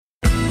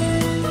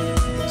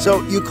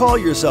So you call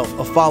yourself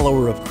a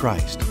follower of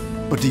Christ,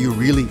 but do you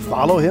really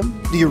follow him?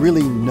 Do you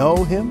really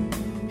know him?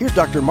 Here's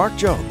Dr. Mark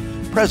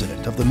Jobe,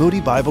 president of the Moody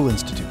Bible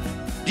Institute.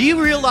 Do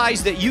you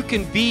realize that you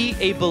can be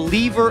a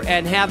believer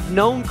and have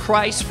known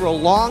Christ for a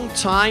long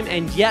time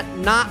and yet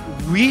not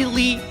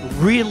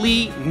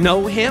really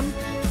know him?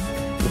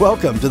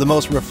 Welcome to the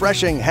most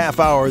refreshing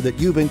half hour that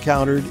you've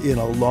encountered in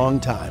a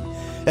long time,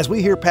 as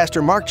we hear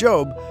Pastor Mark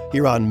Jobe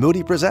here on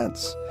Moody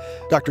Presents.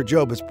 Dr.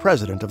 Jobe is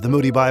president of the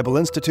Moody Bible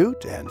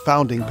Institute and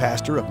founding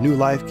pastor of New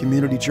Life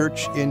Community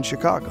Church in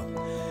Chicago.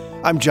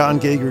 I'm John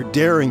Gager,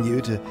 daring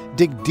you to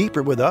dig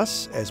deeper with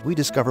us as we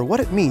discover what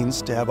it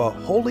means to have a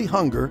holy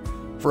hunger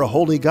for a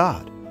holy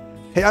God.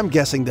 Hey, I'm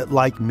guessing that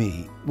like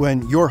me,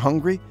 when you're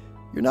hungry,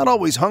 you're not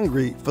always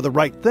hungry for the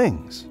right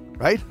things,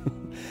 right?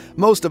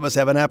 Most of us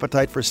have an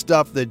appetite for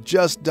stuff that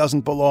just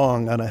doesn't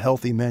belong on a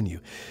healthy menu.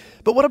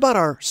 But what about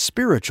our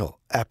spiritual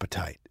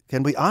appetite?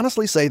 Can we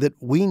honestly say that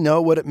we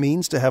know what it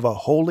means to have a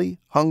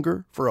holy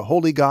hunger for a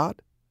holy God?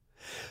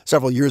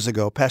 Several years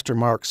ago, Pastor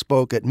Mark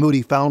spoke at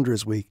Moody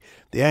Founders Week,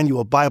 the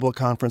annual Bible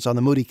conference on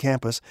the Moody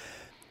campus,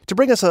 to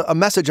bring us a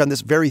message on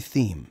this very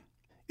theme.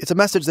 It's a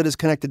message that is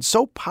connected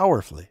so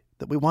powerfully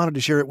that we wanted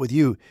to share it with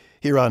you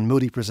here on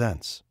Moody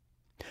Presents.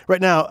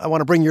 Right now, I want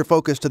to bring your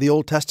focus to the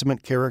Old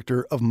Testament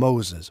character of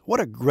Moses.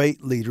 What a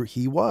great leader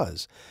he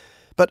was.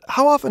 But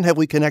how often have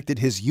we connected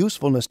his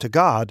usefulness to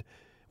God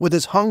with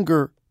his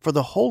hunger for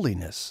the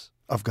holiness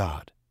of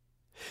God?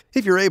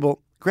 If you're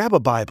able, grab a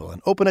Bible and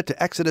open it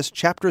to Exodus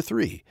chapter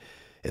 3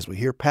 as we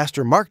hear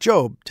Pastor Mark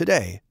Jobe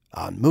today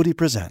on Moody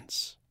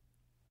Presents.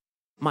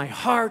 My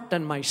heart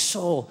and my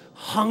soul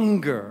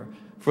hunger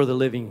for the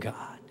living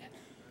God.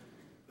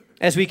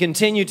 As we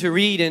continue to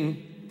read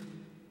in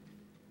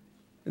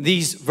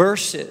these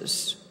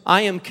verses,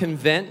 I am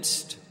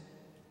convinced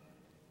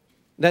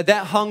that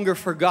hunger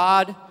for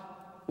God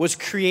was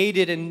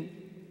created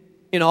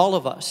in all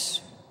of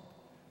us.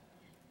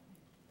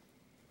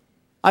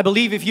 I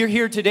believe if you're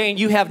here today and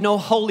you have no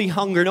holy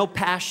hunger, no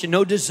passion,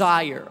 no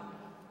desire,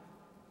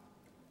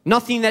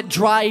 nothing that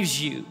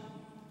drives you,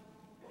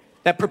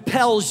 that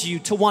propels you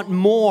to want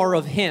more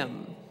of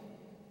Him,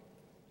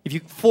 if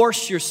you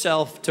force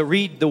yourself to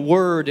read the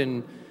Word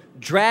and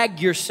drag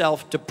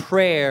yourself to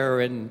prayer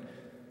and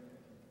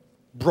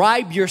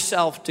bribe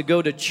yourself to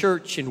go to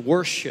church and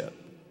worship,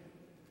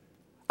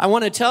 I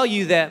want to tell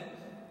you that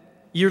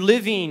you're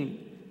living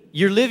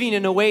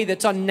in a way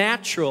that's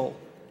unnatural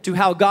to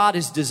how God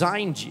has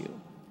designed you.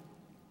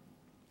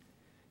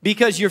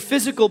 Because your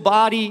physical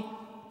body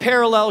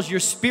parallels your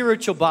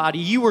spiritual body.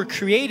 You were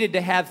created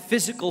to have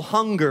physical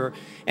hunger,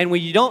 and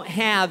when you don't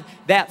have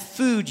that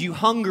food, you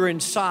hunger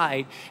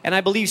inside. And I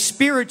believe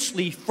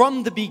spiritually,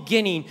 from the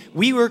beginning,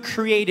 we were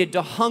created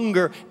to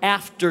hunger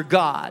after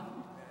God.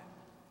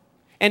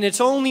 And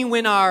it's only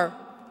when our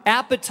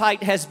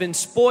appetite has been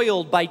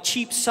spoiled by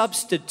cheap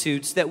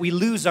substitutes that we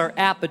lose our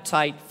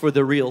appetite for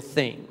the real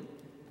thing.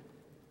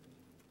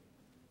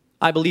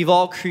 I believe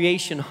all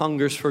creation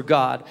hungers for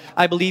God.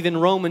 I believe in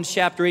Romans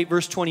chapter 8,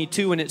 verse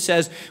 22, and it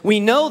says,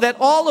 we know that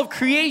all of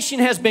creation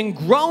has been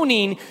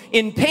groaning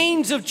in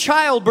pains of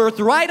childbirth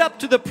right up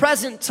to the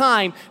present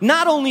time.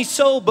 Not only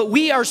so, but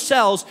we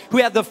ourselves who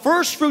have the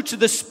first fruits of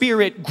the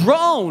Spirit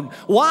groan.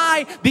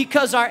 Why?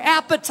 Because our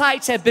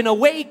appetites have been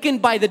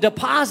awakened by the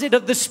deposit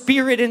of the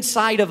Spirit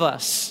inside of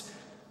us.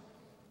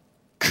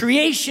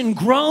 Creation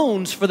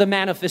groans for the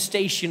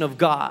manifestation of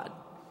God.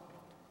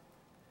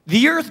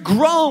 The earth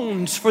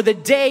groans for the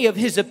day of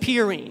His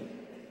appearing.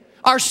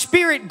 Our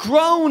spirit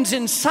groans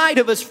inside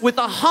of us with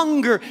a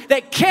hunger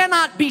that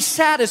cannot be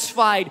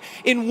satisfied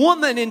in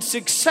woman, in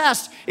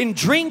success, in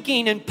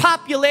drinking, in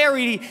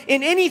popularity,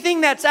 in anything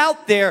that's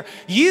out there.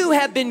 You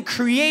have been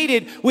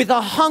created with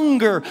a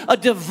hunger, a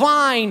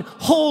divine,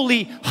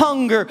 holy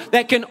hunger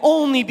that can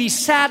only be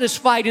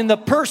satisfied in the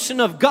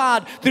person of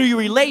God through your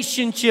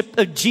relationship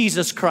of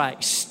Jesus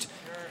Christ.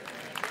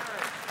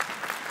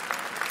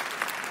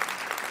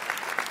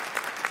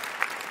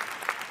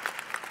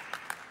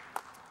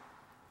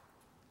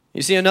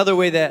 You see, another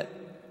way that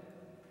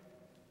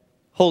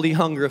holy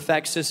hunger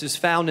affects us is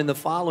found in the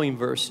following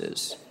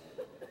verses.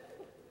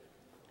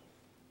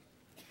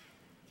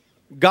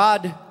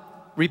 God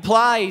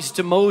replies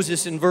to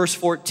Moses in verse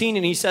 14,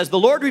 and He says, the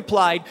Lord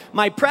replied,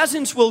 my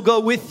presence will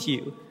go with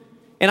you,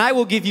 and I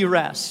will give you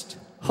rest.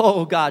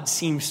 Oh, God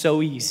seems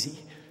so easy.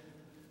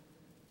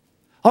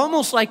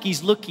 Almost like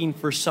He's looking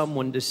for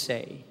someone to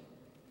say,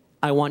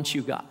 I want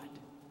you, God.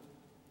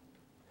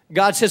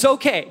 God says,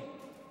 okay.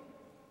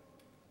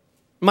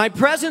 My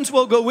presence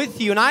will go with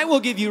you, and I will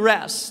give you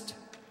rest.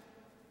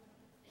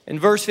 In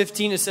verse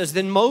 15 it says,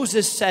 then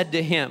Moses said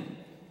to him,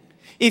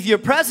 if your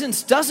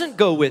presence doesn't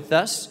go with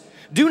us,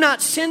 do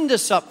not send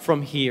us up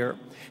from here.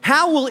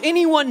 How will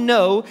anyone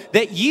know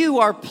that you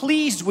are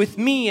pleased with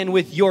me and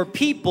with your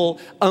people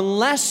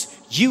unless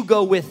you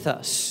go with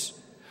us?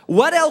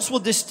 What else will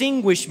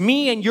distinguish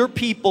me and your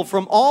people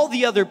from all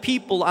the other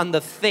people on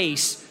the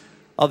face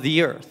of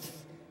the earth?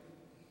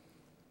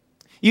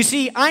 You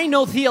see, I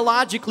know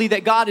theologically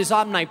that God is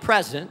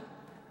omnipresent.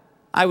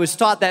 I was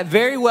taught that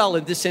very well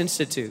at this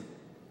institute.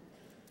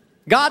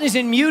 God is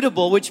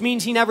immutable, which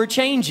means He never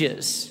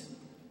changes.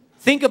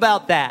 Think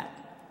about that.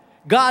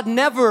 God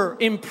never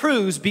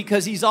improves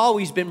because He's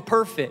always been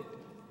perfect.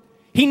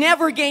 He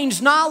never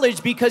gains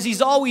knowledge because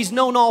He's always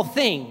known all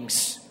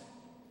things.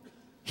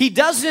 He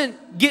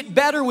doesn't get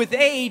better with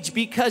age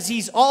because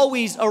He's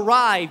always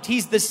arrived.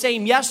 He's the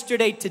same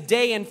yesterday,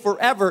 today, and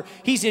forever.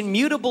 He's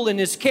immutable in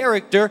His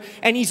character,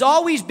 and He's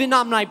always been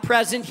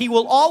omnipresent. He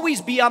will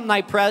always be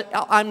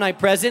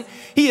omnipresent.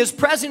 He is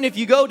present if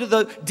you go to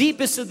the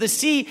deepest of the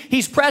sea.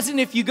 He's present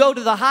if you go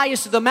to the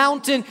highest of the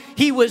mountain.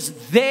 He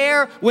was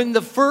there when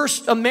the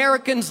first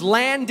Americans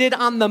landed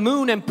on the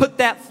moon and put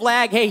that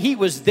flag. Hey, He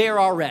was there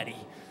already.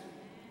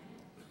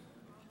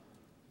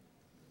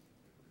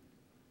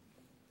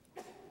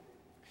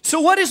 So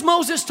what is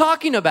Moses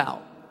talking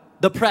about?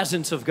 The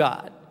presence of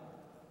God.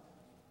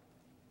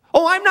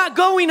 Oh, I'm not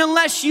going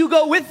unless you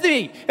go with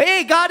me.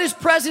 Hey, God is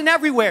present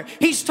everywhere.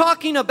 He's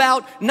talking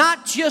about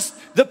not just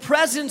the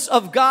presence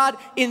of God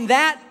in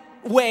that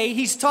way.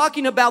 He's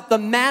talking about the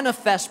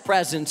manifest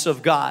presence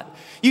of God.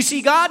 You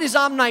see, God is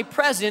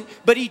omnipresent,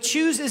 but He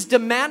chooses to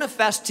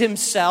manifest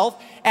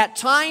Himself at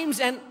times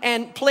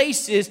and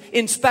places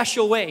in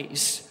special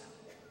ways.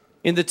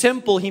 In the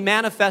temple, He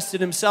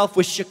manifested Himself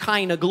with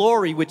Shekinah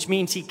glory, which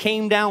means He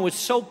came down with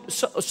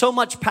so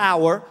much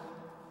power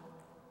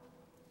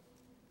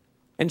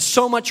and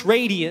so much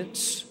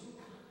radiance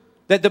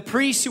that the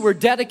priests who were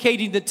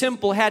dedicating the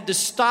temple had to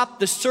stop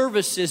the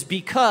services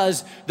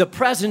because the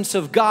presence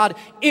of God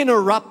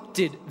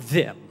interrupted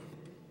them.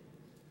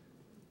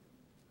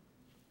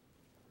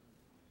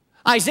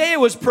 Isaiah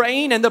was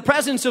praying, and the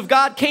presence of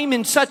God came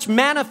in such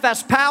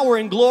manifest power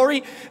and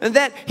glory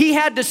that he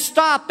had to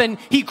stop, and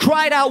he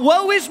cried out,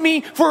 "Woe is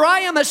me, for I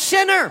am a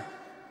sinner,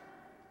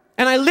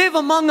 and I live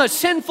among a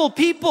sinful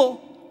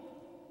people.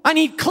 I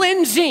need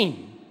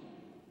cleansing."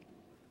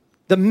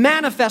 The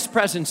manifest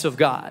presence of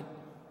God.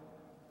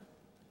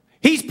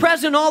 He's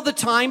present all the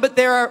time, but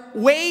there are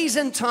ways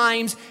and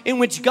times in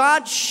which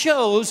God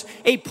shows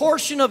a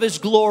portion of His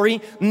glory,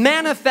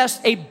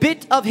 manifests a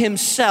bit of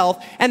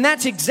Himself, and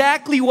that's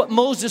exactly what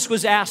Moses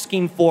was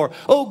asking for.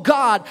 Oh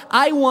God,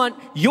 I want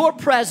your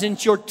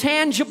presence, your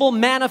tangible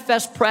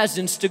manifest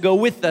presence to go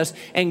with us.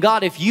 And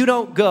God, if you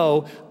don't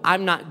go,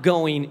 I'm not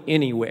going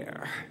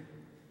anywhere.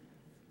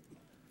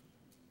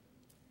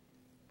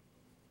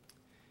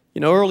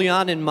 You know, early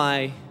on in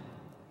my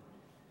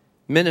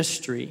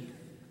ministry,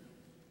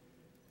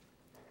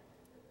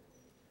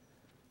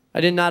 I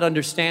did not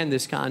understand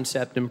this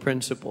concept and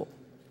principle.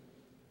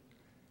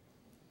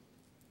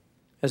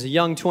 As a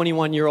young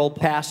 21-year-old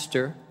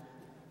pastor,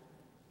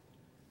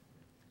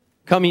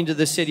 coming to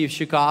the city of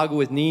Chicago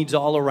with needs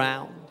all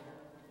around,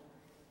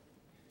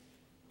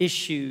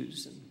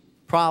 issues and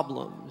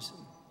problems,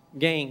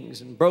 and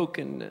gangs and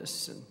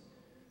brokenness, and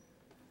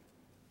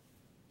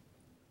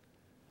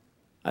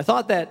I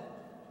thought that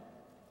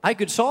I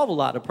could solve a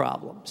lot of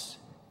problems.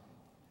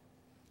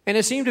 And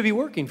it seemed to be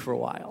working for a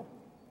while.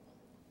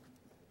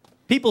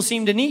 People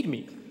seemed to need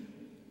me.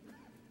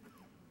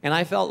 And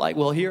I felt like,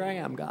 well, here I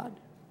am, God,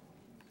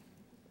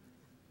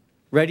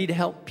 ready to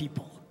help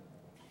people.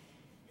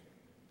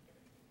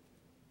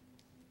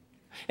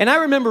 And I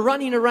remember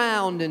running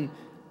around and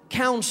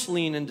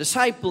counseling and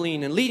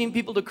discipling and leading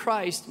people to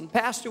Christ. And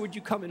Pastor, would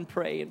you come and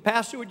pray? And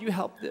Pastor, would you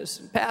help this?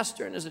 And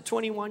Pastor, and as a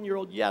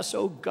 21-year-old, yes,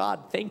 oh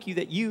God, thank you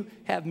that you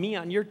have me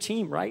on your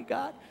team, right,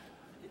 God?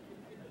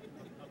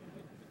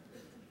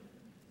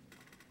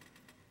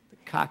 The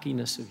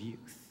cockiness of youth.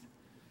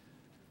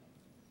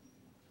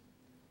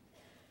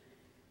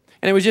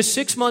 And it was just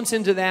 6 months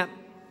into that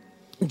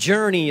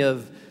journey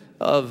of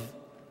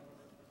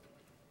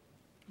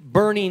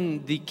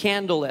burning the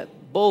candle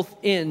at both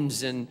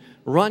ends and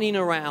running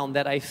around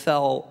that I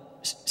fell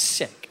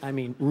sick. I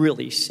mean,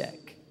 really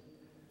sick.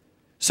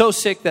 So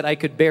sick that I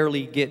could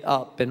barely get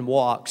up and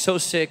walk. So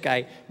sick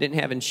I didn't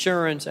have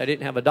insurance. I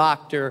didn't have a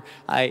doctor.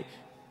 I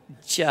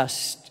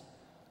just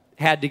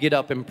had to get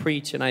up and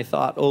preach. And I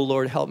thought, oh,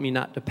 Lord, help me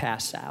not to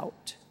pass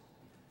out.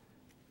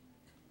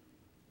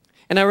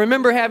 And I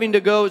remember having to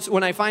go,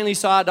 when I finally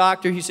saw a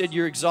doctor, he said,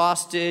 you're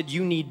exhausted,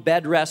 you need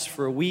bed rest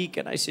for a week.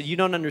 And I said, you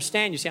don't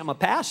understand. You see, I'm a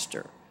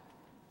pastor.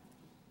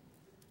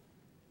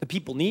 The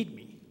people need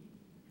me.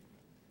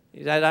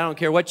 He said, I don't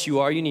care what you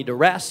are, you need to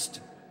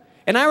rest.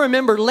 And I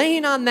remember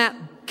laying on that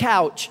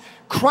couch,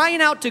 crying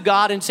out to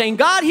God and saying,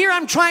 God, here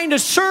I'm trying to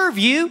serve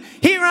you.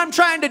 Here I'm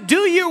trying to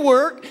do your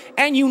work,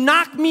 and you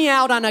knock me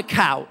out on a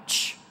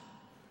couch.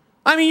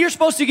 I mean, you're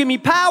supposed to give me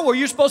power.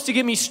 You're supposed to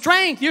give me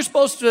strength. You're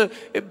supposed to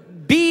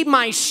be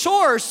my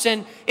source,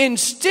 and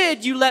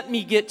instead you let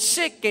me get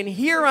sick, and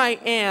here I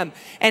am.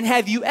 And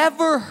have you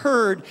ever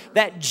heard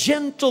that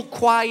gentle,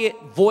 quiet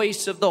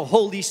voice of the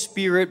Holy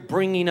Spirit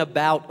bringing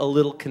about a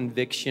little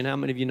conviction? How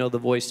many of you know the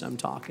voice I'm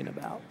talking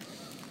about?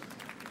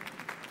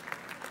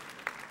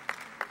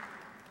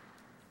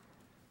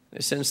 I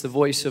sense the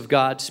voice of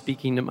God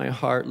speaking to my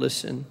heart.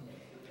 Listen,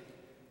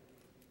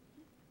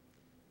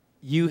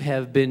 you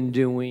have been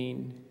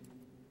doing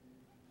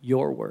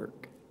your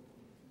work,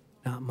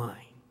 not mine.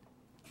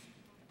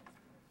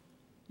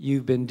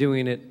 you've been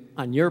doing it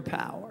on your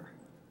power,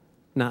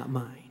 not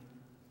mine.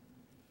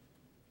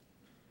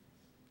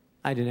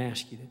 I didn't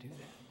ask you to do that.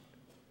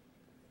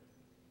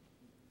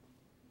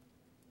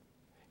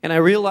 And I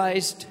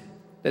realized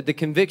that the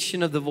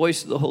conviction of the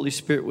voice of the Holy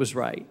Spirit was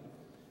right.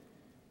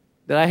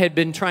 That I had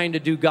been trying to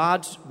do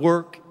God's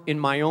work in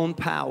my own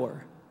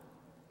power,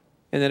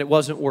 and that it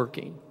wasn't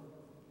working.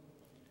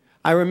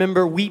 I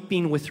remember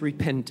weeping with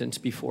repentance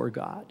before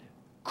God,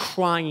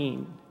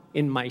 crying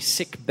in my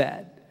sick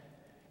bed,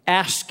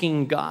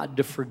 asking God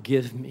to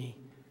forgive me,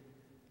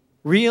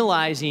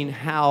 realizing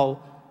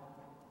how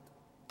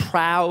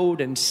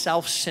proud and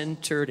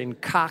self-centered and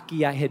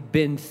cocky I had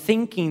been,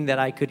 thinking that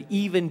I could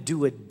even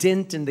do a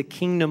dent in the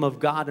kingdom of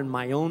God in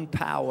my own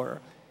power,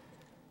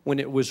 when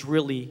it was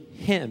really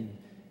Him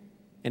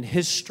and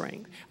His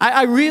strength.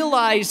 I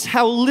realized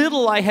how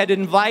little I had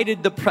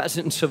invited the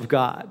presence of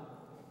God.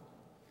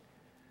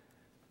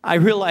 I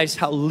realized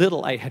how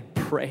little I had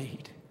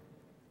prayed.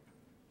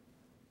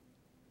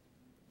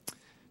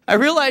 I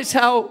realized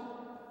how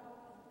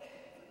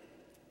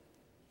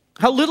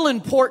little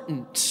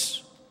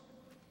importance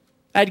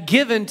I'd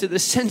given to the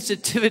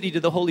sensitivity to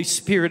the Holy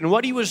Spirit and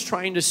what He was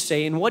trying to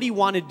say and what He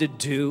wanted to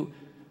do.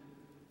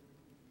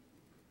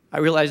 I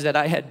realized that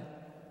I had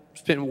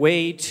spent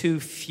way too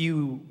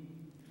few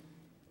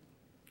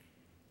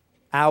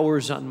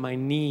hours on my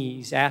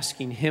knees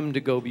asking Him to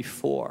go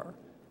before,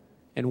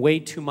 and way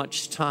too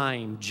much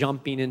time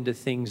jumping into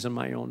things in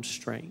my own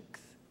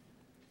strength.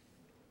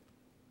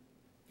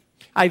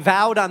 I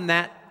vowed on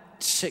that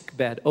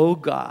sickbed, oh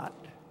God,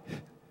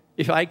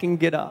 if I can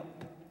get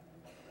up,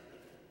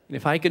 and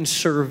if I can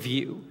serve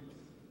You,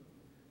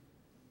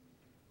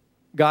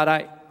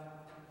 God,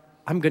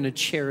 I'm going to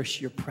cherish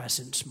Your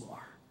presence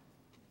more.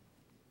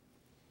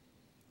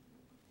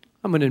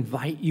 I'm going to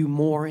invite You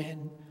more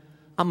in.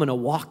 I'm going to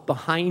walk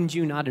behind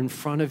You, not in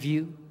front of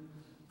You.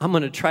 I'm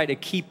going to try to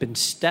keep in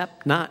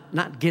step,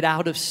 not get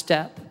out of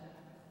step.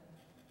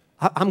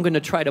 I'm going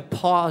to try to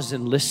pause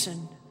and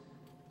listen.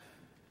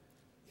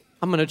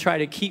 I'm going to try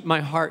to keep my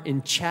heart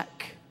in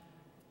check.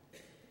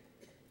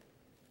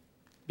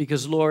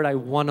 Because, Lord, I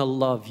want to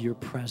love Your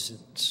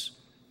presence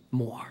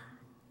more.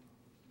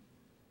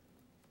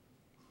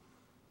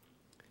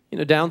 You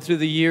know, down through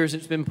the years,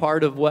 it's been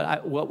part of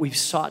what we've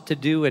sought to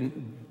do,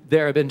 and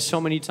there have been so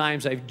many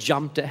times I've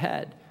jumped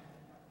ahead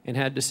and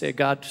had to say,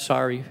 God,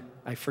 sorry,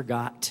 I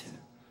forgot.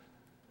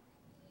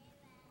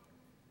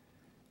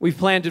 We've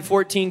planted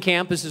 14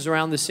 campuses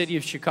around the city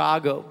of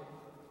Chicago.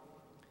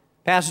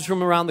 Pastors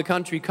from around the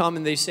country come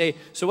and they say,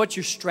 so what's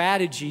your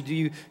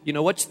strategy?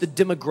 What's the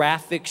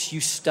demographics you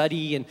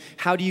study, and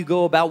how do you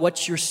go about,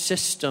 what's your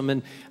system?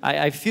 And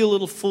I feel a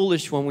little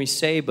foolish when we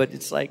say, but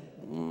it's like,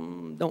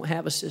 don't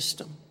have a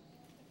system.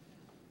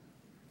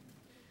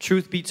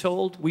 Truth be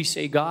told, we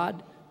say,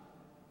 God,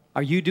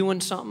 are You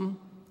doing something?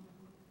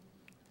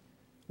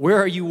 Where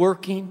are You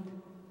working?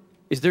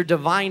 Is there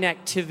divine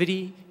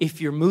activity? If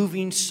You're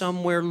moving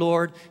somewhere,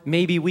 Lord,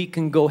 maybe we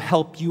can go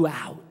help You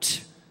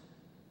out.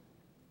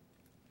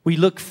 We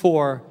look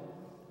for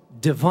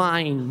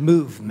divine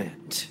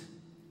movement.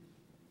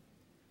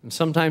 And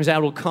sometimes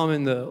that will come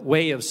in the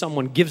way of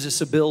someone gives us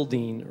a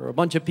building, or a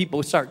bunch of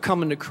people start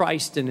coming to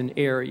Christ in an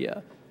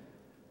area.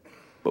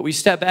 But we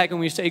step back and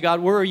we say, God,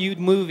 where are You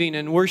moving,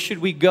 and where should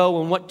we go,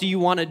 and what do You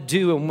want to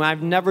do? And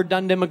I've never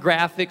done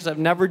demographics. I've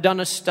never done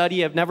a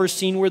study. I've never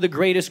seen where the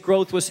greatest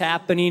growth was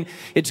happening.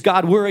 It's,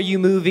 God, where are You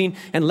moving?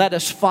 And let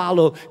us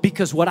follow,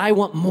 because what I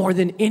want more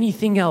than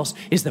anything else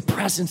is the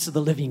presence of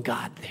the living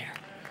God there.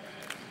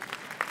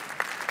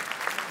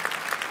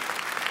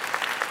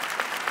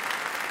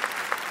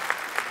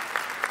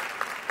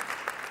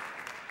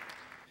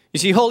 You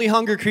see, holy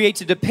hunger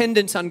creates a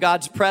dependence on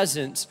God's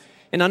presence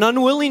and an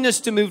unwillingness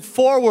to move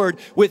forward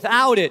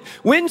without it.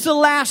 When's the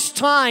last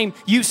time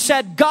you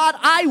said, God,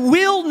 I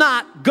will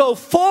not go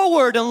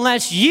forward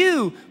unless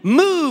You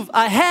move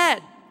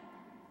ahead?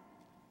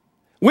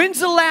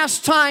 When's the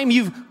last time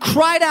you've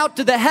cried out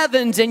to the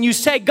heavens and you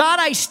say, God,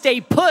 I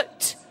stay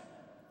put?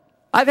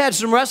 I've had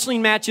some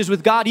wrestling matches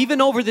with God, even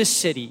over this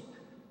city.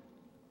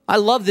 I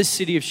love this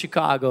city of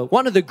Chicago,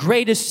 one of the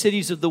greatest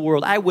cities of the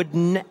world.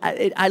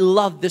 I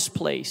love this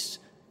place.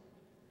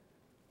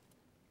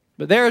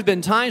 But there have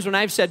been times when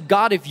I've said,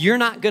 God, if You're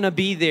not going to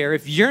be there,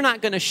 if You're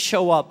not going to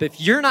show up, if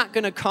You're not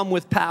going to come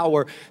with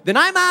power, then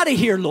I'm out of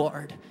here,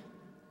 Lord.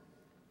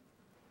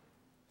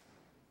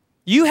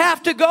 You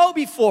have to go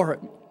before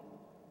Him.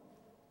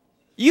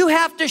 You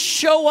have to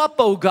show up,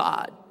 oh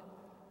God.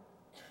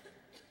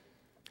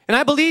 And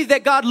I believe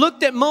that God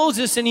looked at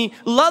Moses and He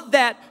loved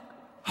that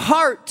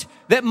heart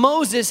that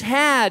Moses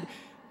had,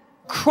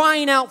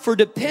 crying out for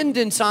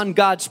dependence on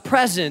God's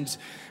presence.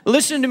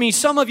 Listen to me,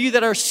 some of you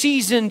that are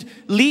seasoned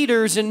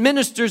leaders and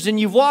ministers and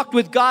you've walked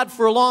with God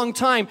for a long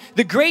time,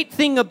 the great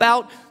thing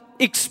about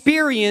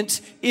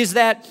experience is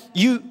that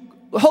you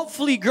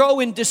hopefully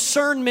grow in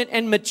discernment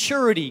and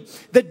maturity.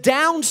 The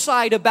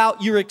downside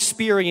about your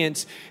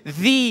experience,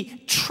 the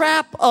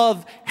trap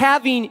of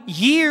having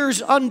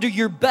years under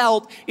your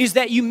belt, is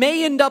that you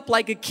may end up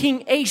like a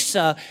King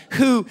Asa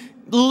who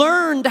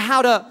learned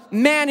how to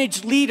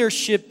manage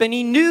leadership, and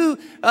he knew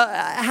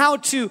how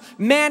to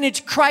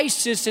manage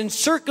crisis and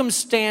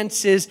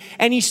circumstances,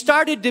 and he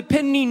started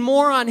depending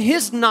more on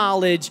his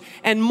knowledge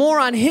and more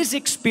on his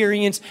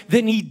experience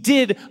than he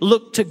did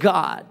look to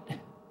God.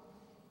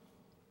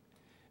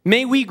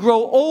 May we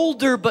grow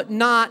older but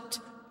not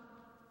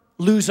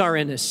lose our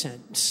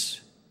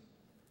innocence.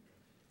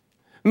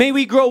 May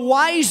we grow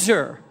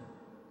wiser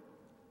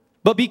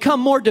but become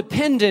more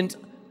dependent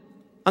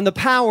on the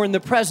power and the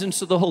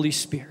presence of the Holy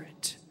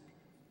Spirit.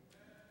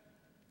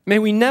 May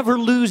we never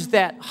lose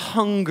that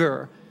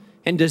hunger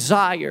and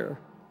desire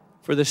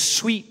for the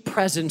sweet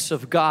presence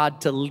of God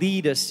to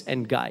lead us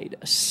and guide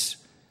us.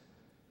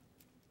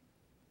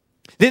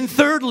 Then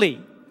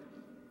thirdly,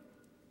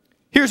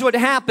 here's what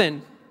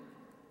happened.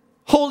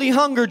 Holy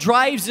hunger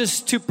drives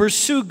us to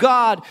pursue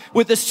God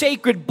with a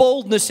sacred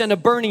boldness and a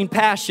burning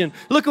passion.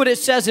 Look what it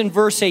says in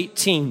verse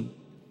 18.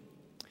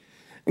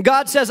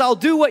 God says, I'll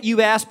do what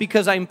you ask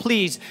because I'm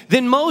pleased.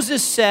 Then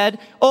Moses said,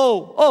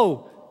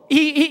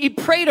 he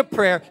prayed a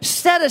prayer,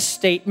 said a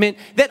statement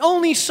that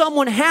only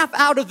someone half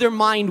out of their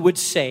mind would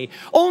say.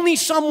 Only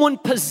someone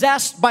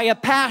possessed by a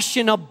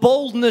passion, a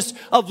boldness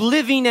of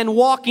living and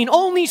walking.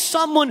 Only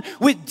someone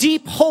with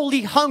deep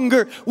holy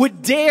hunger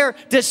would dare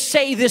to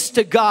say this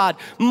to God.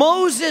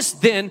 Moses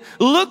then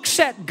looks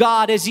at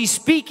God as he's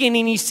speaking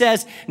and he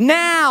says,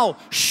 now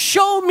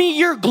show me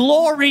your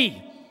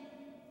glory.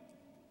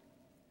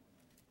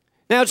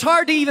 Now, it's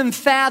hard to even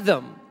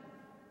fathom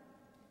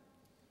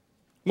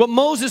what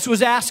Moses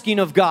was asking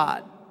of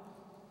God.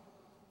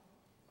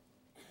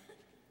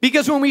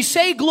 Because when we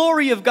say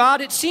glory of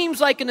God, it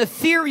seems like an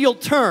ethereal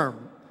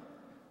term,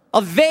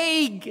 a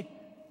vague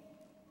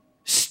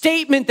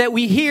statement that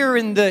we hear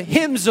in the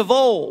hymns of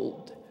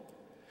old.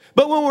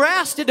 But when we're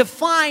asked to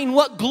define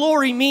what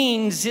glory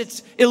means,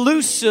 it's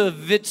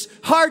elusive, it's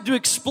hard to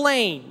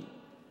explain.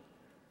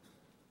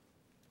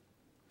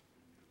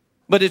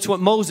 But it's what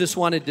Moses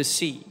wanted to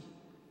see.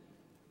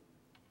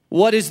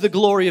 What is the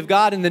glory of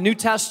God? In the New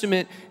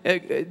Testament,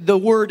 the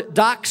word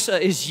doxa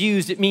is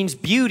used. It means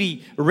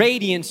beauty,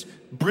 radiance,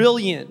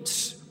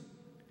 brilliance.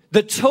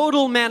 The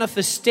total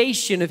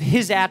manifestation of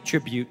His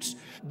attributes.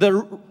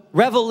 The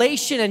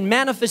revelation and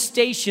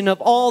manifestation of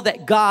all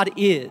that God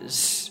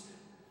is.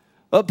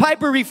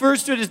 Piper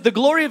refers to it as the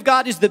glory of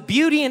God is the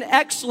beauty and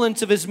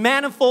excellence of His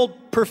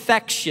manifold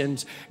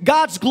perfections.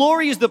 God's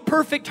glory is the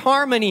perfect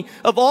harmony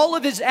of all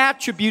of His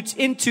attributes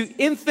into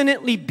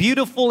infinitely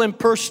beautiful and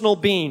personal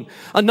being.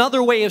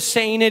 Another way of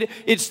saying it,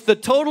 it's the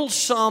total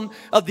sum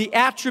of the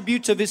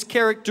attributes of His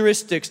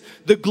characteristics.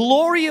 The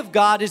glory of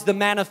God is the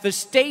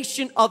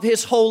manifestation of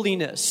His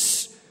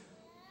holiness.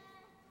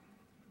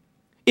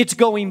 It's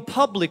going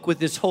public with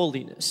His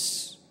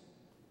holiness.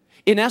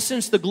 In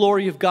essence, the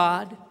glory of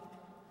God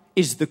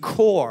is the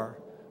core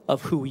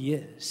of who He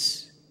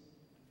is.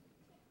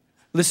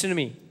 Listen to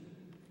me.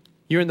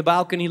 You're in the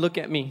balcony, look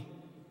at me.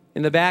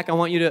 In the back, I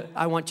want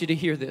you to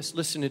hear this.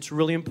 Listen, it's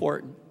really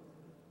important.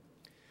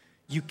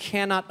 You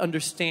cannot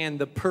understand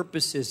the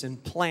purposes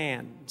and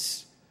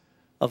plans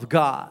of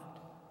God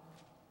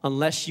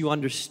unless you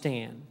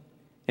understand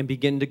and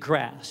begin to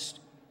grasp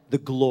the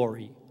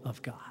glory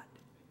of God.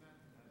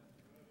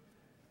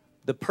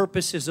 The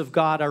purposes of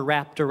God are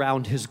wrapped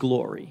around His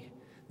glory.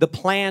 The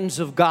plans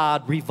of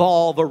God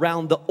revolve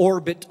around the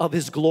orbit of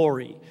His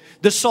glory.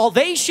 The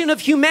salvation of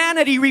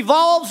humanity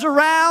revolves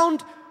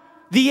around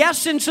the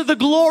essence of the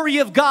glory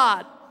of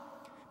God.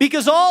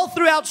 Because all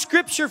throughout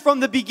Scripture, from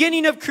the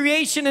beginning of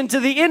creation and to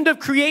the end of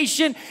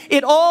creation,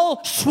 it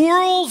all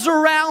swirls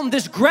around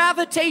this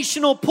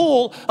gravitational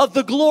pull of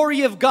the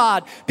glory of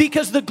God.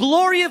 Because the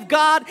glory of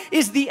God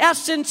is the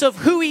essence of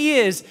who He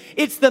is.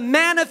 It's the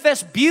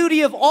manifest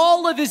beauty of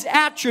all of His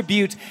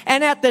attributes.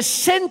 And at the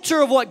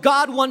center of what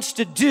God wants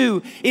to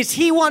do is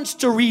He wants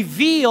to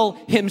reveal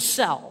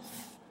Himself.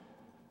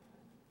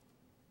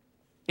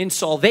 In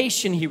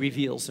salvation, He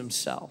reveals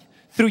Himself.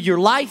 Through your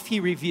life, He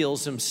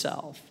reveals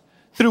Himself.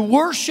 Through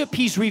worship,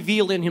 He's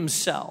revealing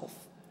Himself.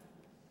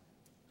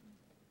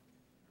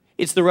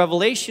 It's the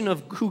revelation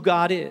of who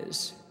God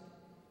is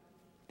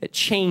that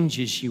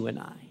changes you and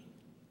I.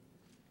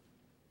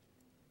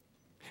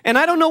 And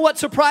I don't know what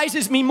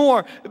surprises me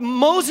more,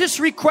 Moses'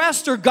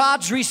 request or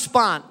God's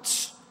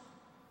response.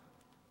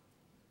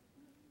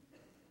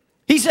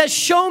 He says,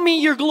 show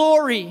me your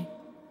glory.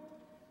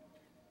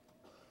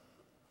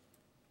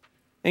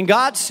 And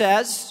God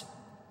says,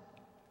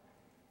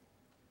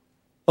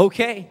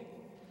 okay.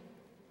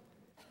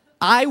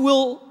 I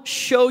will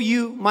show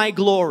you my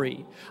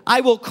glory.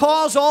 I will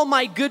cause all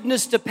my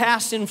goodness to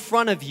pass in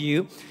front of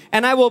you,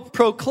 and I will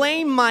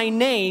proclaim my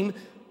name,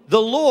 the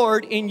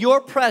Lord, in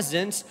your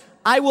presence.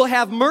 I will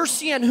have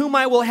mercy on whom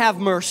I will have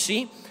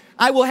mercy.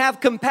 I will have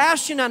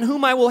compassion on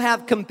whom I will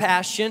have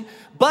compassion.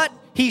 But,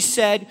 He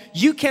said,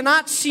 you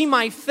cannot see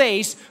my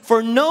face,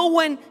 for no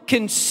one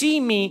can see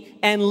me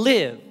and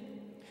live.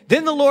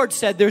 Then the Lord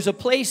said, there's a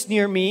place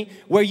near me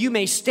where you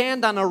may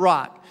stand on a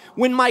rock.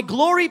 when my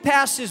glory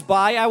passes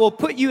by, I will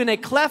put you in a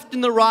cleft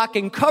in the rock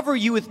and cover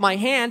you with my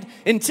hand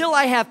until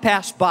I have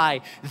passed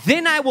by.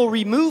 Then I will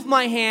remove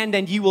my hand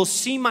and you will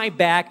see my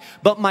back,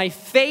 but my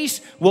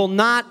face will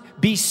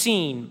not be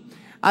seen.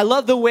 I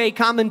love the way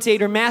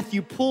commentator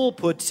Matthew Poole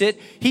puts it.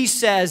 He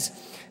says,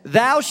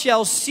 thou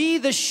shalt see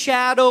the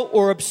shadow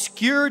or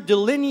obscure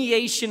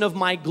delineation of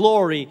my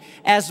glory,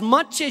 as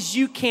much as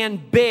you can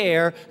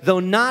bear, though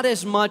not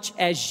as much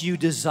as you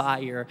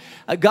desire.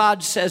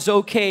 God says,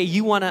 okay,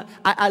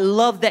 I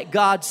love that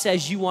God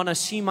says, you want to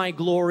see my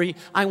glory.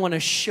 I want to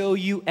show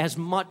you as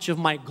much of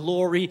my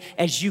glory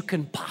as you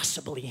can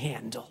possibly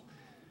handle.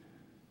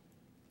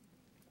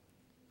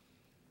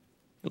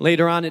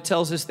 Later on, it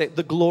tells us that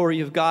the glory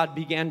of God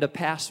began to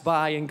pass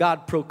by, and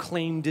God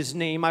proclaimed His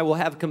name. I will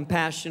have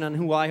compassion on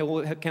whom I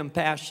will have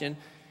compassion,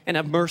 and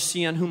have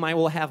mercy on whom I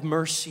will have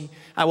mercy.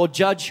 I will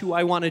judge who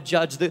I want to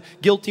judge. The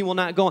guilty will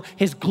not go on.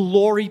 His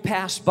glory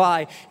passed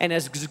by, and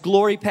as His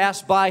glory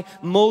passed by,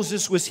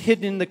 Moses was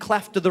hidden in the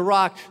cleft of the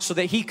rock so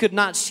that he could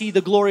not see the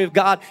glory of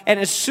God. And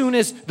as soon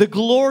as the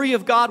glory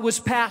of God was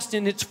past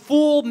in its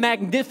full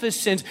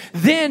magnificence,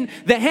 then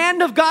the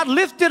hand of God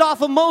lifted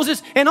off of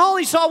Moses, and all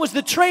he saw was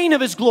the train of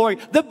His glory,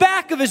 the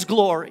back of His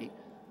glory.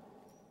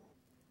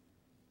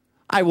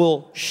 I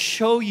will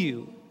show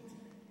you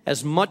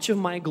as much of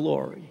my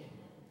glory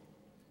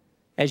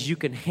as you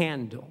can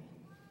handle,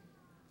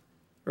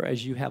 or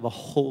as you have a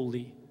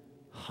holy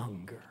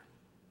hunger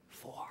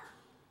for.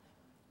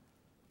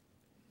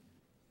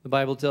 The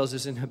Bible tells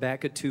us in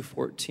Habakkuk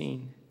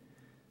 2:14,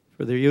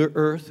 for the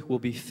earth will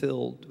be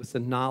filled with the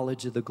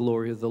knowledge of the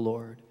glory of the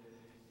Lord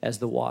as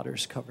the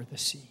waters cover the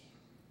sea.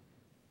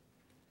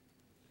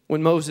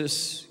 When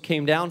Moses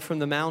came down from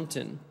the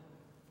mountain,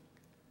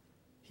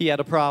 he had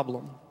a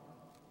problem.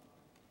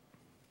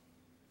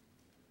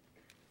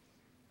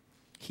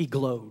 He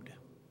glowed.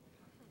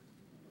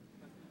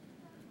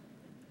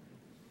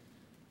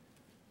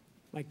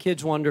 My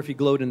kids wonder if he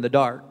glowed in the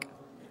dark.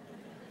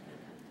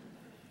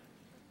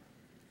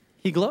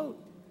 He glowed.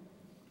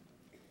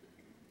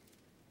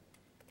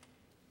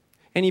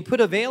 And he put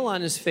a veil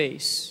on his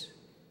face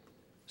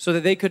so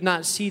that they could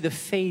not see the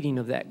fading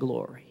of that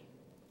glory.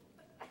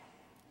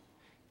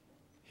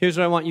 Here's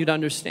what I want you to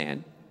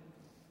understand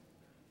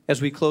as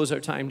we close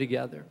our time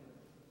together.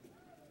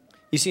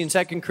 You see, in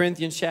 2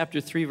 Corinthians chapter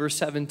 3, verse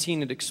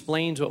 17, it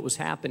explains what was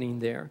happening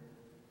there.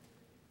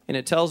 And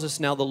it tells us,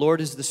 now the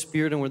Lord is the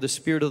Spirit, and where the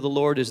Spirit of the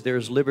Lord is, there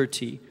is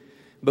liberty.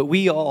 But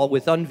we all,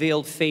 with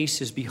unveiled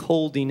faces,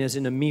 beholding as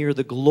in a mirror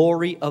the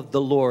glory of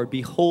the Lord,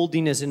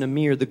 beholding as in a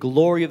mirror the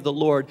glory of the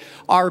Lord,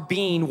 are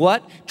being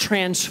what?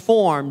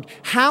 Transformed.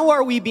 How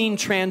are we being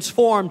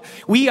transformed?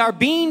 We are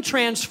being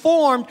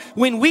transformed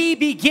when we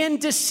begin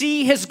to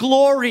see His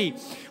glory.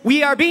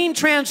 We are being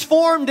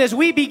transformed as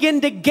we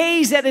begin to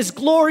gaze at His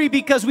glory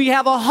because we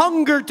have a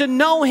hunger to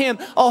know Him,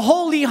 a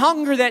holy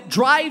hunger that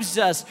drives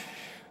us.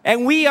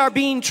 And we are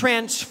being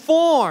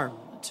transformed.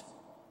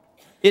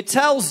 It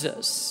tells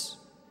us,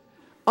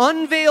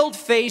 unveiled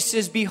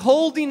faces,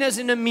 beholding as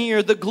in a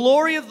mirror the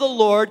glory of the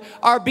Lord,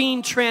 are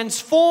being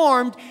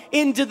transformed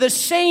into the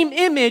same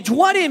image.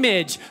 What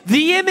image?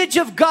 The image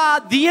of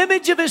God, the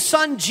image of His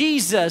Son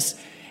Jesus.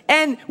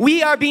 And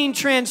we are being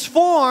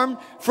transformed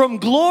from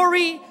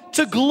glory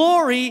to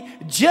glory,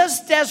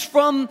 just as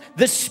from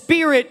the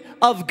Spirit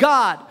of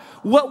God.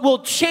 What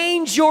will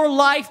change your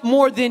life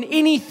more than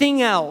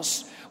anything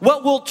else,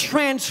 what will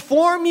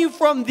transform you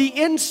from the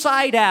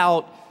inside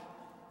out,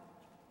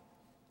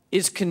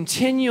 is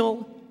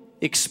continual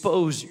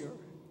exposure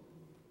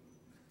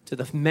to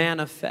the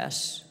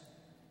manifest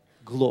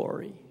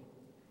glory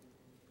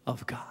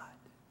of God.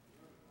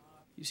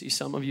 You see,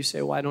 some of you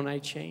say, why don't I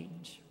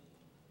change?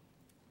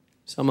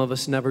 Some of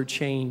us never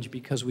change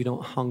because we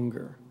don't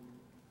hunger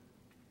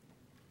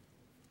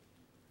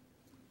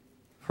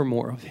for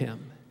more of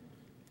Him.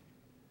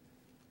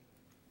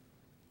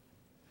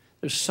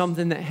 There's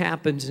something that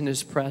happens in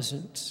His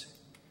presence.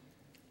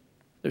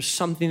 There's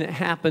something that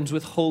happens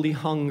with holy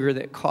hunger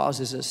that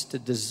causes us to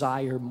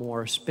desire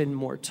more, spend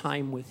more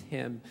time with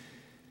Him,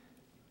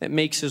 that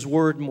makes His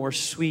word more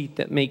sweet,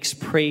 that makes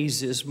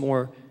praises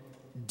more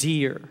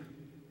dear,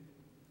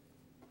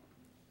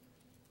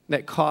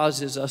 that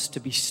causes us to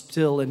be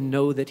still and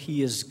know that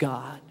He is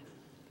God.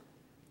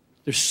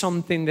 There's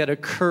something that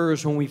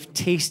occurs when we've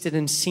tasted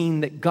and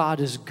seen that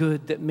God is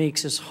good that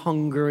makes us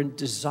hunger and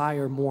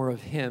desire more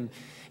of Him.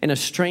 And a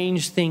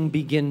strange thing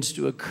begins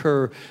to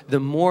occur.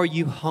 The more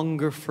you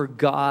hunger for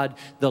God,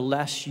 the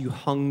less you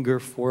hunger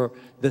for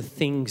the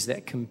things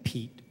that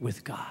compete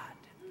with God.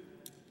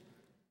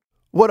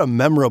 What a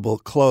memorable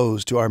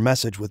close to our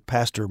message with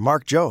Pastor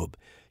Mark Jobe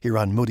here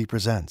on Moody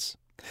Presents.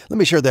 Let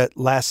me share that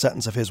last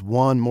sentence of his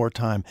one more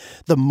time.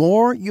 The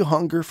more you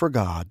hunger for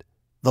God,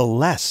 the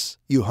less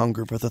you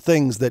hunger for the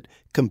things that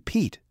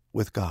compete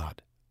with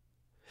God.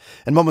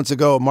 And moments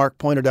ago, Mark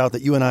pointed out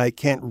that you and I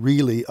can't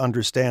really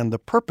understand the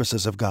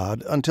purposes of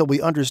God until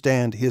we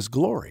understand His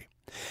glory.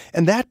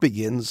 And that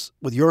begins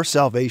with your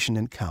salvation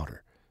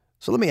encounter.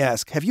 So let me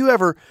ask, have you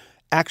ever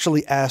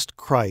actually asked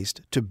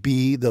Christ to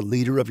be the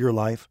leader of your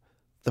life?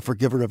 the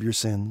forgiver of your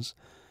sins?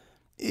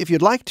 If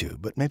you'd like to,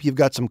 but maybe you've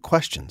got some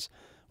questions,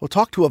 well,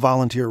 talk to a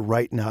volunteer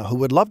right now who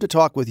would love to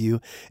talk with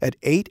you at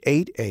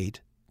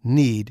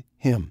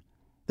 888-NEED-HIM.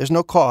 There's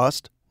no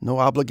cost, no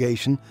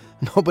obligation.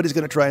 Nobody's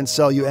going to try and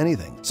sell you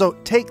anything. So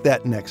take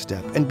that next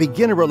step and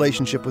begin a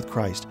relationship with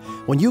Christ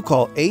when you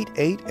call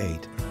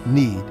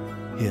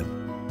 888-NEED-HIM.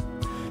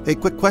 A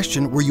quick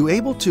question, were you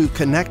able to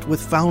connect with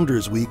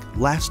Founders Week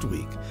last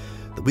week?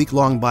 The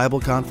week-long Bible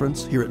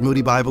conference here at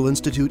Moody Bible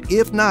Institute?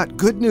 If not,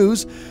 good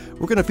news,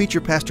 we're going to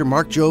feature Pastor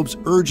Mark Job's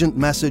urgent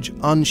message,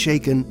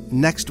 Unshaken,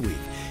 next week.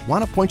 I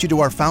want to point you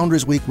to our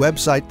Founders Week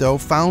website, though,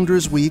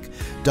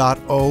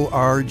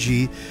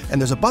 foundersweek.org,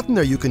 and there's a button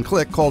there you can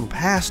click called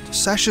Past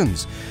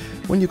Sessions.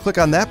 When you click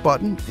on that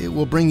button, it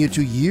will bring you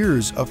to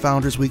years of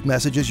Founders Week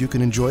messages you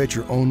can enjoy at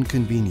your own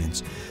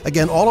convenience.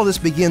 Again, all of this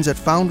begins at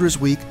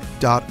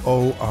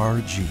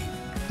foundersweek.org.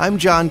 I'm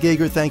John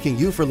Gager, thanking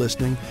you for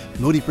listening.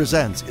 Moody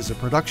Presents is a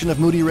production of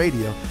Moody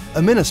Radio,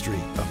 a ministry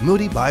of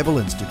Moody Bible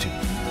Institute.